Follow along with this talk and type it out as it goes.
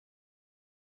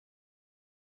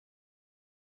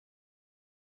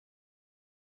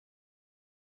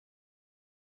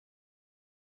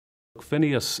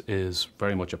FINEOS is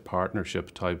very much a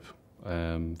partnership type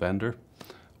vendor.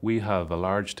 We have a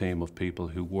large team of people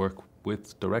who work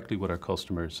directly with our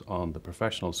customers on the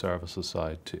professional services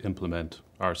side to implement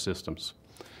our systems.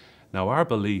 Now, our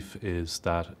belief is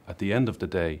that at the end of the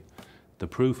day, the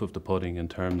proof of the pudding in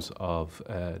terms of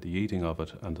the eating of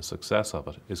it and the success of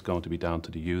it is going to be down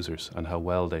to the users and how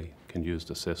well they can use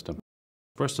the system.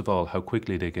 First of all, how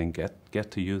quickly they can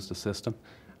get to use the system,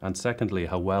 and secondly,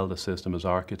 how well the system is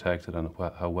architected and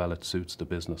how well it suits the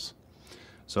business.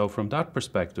 So from that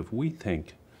perspective, we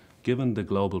think, given the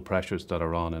global pressures that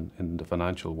are on in the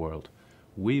financial world,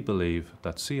 we believe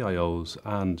that CIOs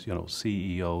and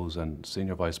CEOs and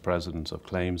senior vice presidents of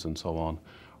claims and so on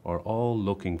are all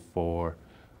looking for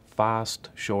fast,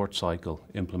 short cycle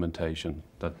implementation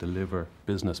that deliver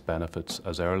business benefits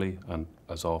as early and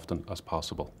as often as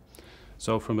possible.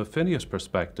 So from a FINEOS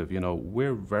perspective,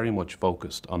 we're very much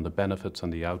focused on the benefits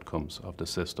and the outcomes of the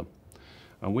system.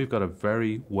 And we've got a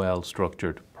very well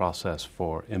structured process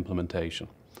for implementation.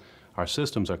 Our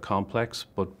systems are complex,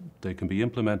 but they can be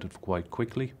implemented quite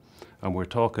quickly. And we're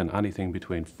talking anything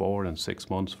between 4 and 6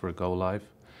 months for a go live.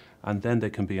 And then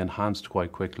they can be enhanced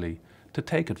quite quickly to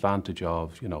take advantage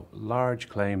of, large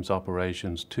claims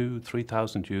operations,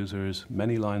 2,000-3,000 users,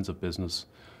 many lines of business.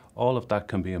 All of that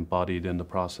can be embodied in the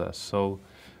process. So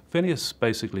FINEOS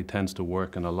basically tends to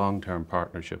work in a long-term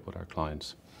partnership with our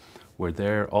clients. We're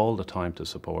there all the time to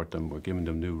support them. We're giving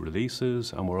them new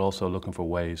releases, and we're also looking for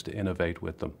ways to innovate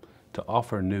with them, to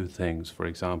offer new things. For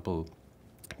example,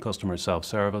 customer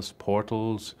self-service,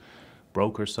 portals,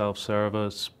 broker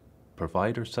self-service,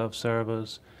 provider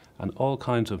self-service, and all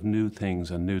kinds of new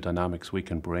things and new dynamics we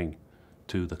can bring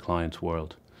to the client's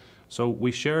world. So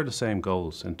we share the same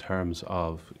goals in terms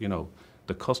of,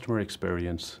 the customer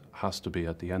experience has to be,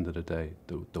 at the end of the day,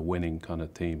 the winning kind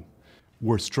of theme.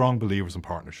 We're strong believers in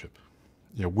partnership.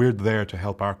 We're there to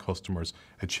help our customers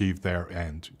achieve their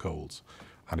end goals.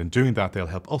 And in doing that, they'll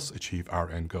help us achieve our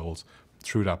end goals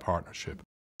through that partnership.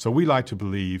 So we like to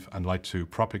believe and like to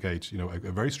propagate, a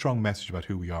very strong message about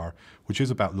who we are, which is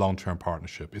about long-term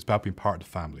partnership. It's about being part of the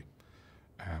family.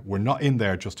 We're not in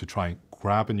there just to try and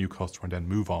grab a new customer and then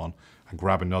move on and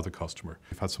grab another customer.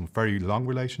 We've had some very long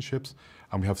relationships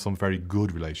and we have some very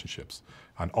good relationships.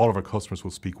 And all of our customers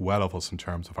will speak well of us in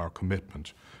terms of our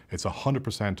commitment. It's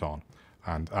 100% on,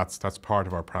 and that's part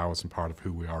of our prowess and part of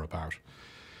who we are about.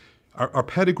 Our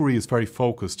pedigree is very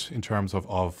focused in terms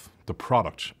of the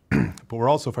product, but we're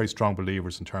also very strong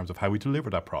believers in terms of how we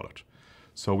deliver that product.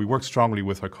 So we work strongly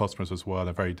with our customers as well,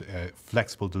 a very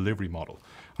flexible delivery model.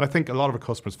 And I think a lot of our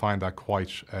customers find that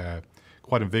quite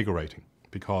invigorating,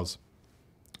 because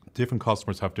different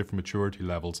customers have different maturity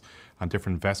levels and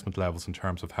different investment levels in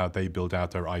terms of how they build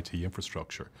out their IT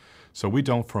infrastructure. So we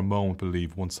don't for a moment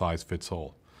believe one size fits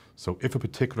all. So if a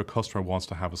particular customer wants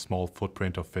to have a small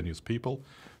footprint of FINEOS people,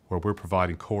 where we're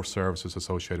providing core services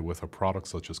associated with our products,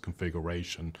 such as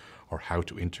configuration, or how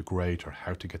to integrate, or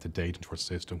how to get the data into our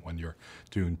system when you're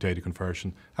doing data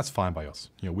conversion, that's fine by us.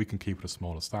 We can keep it as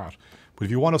small as that. But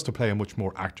if you want us to play a much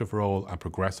more active role and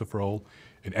progressive role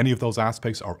in any of those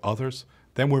aspects or others,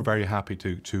 then we're very happy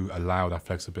to allow that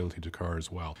flexibility to occur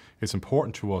as well. It's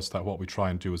important to us that what we try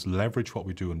and do is leverage what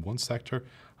we do in one sector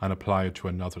and apply it to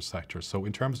another sector. So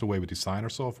in terms of the way we design our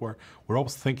software, we're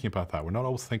always thinking about that. We're not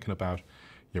always thinking about,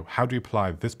 how do you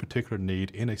apply this particular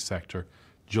need in a sector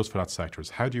just for that sector?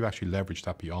 It's how do you actually leverage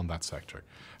that beyond that sector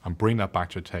and bring that back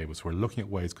to the table? So we're looking at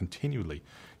ways continually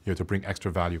to bring extra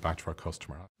value back to our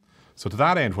customer. So to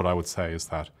that end, what I would say is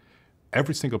that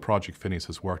every single project FINEOS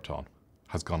has worked on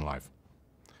has gone live.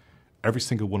 Every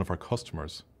single one of our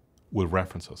customers will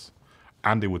reference us,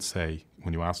 and they would say,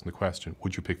 when you ask them the question,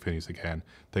 would you pick FINEOS again?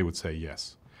 They would say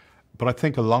yes. But I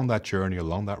think along that journey,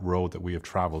 along that road that we have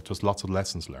traveled, just lots of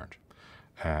lessons learned.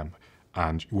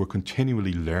 And we're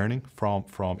continually learning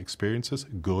from experiences,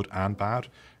 good and bad,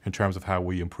 in terms of how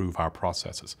we improve our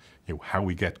processes, how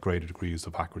we get greater degrees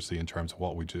of accuracy in terms of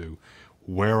what we do,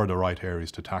 where are the right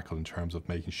areas to tackle in terms of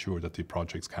making sure that the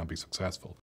projects can be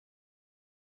successful.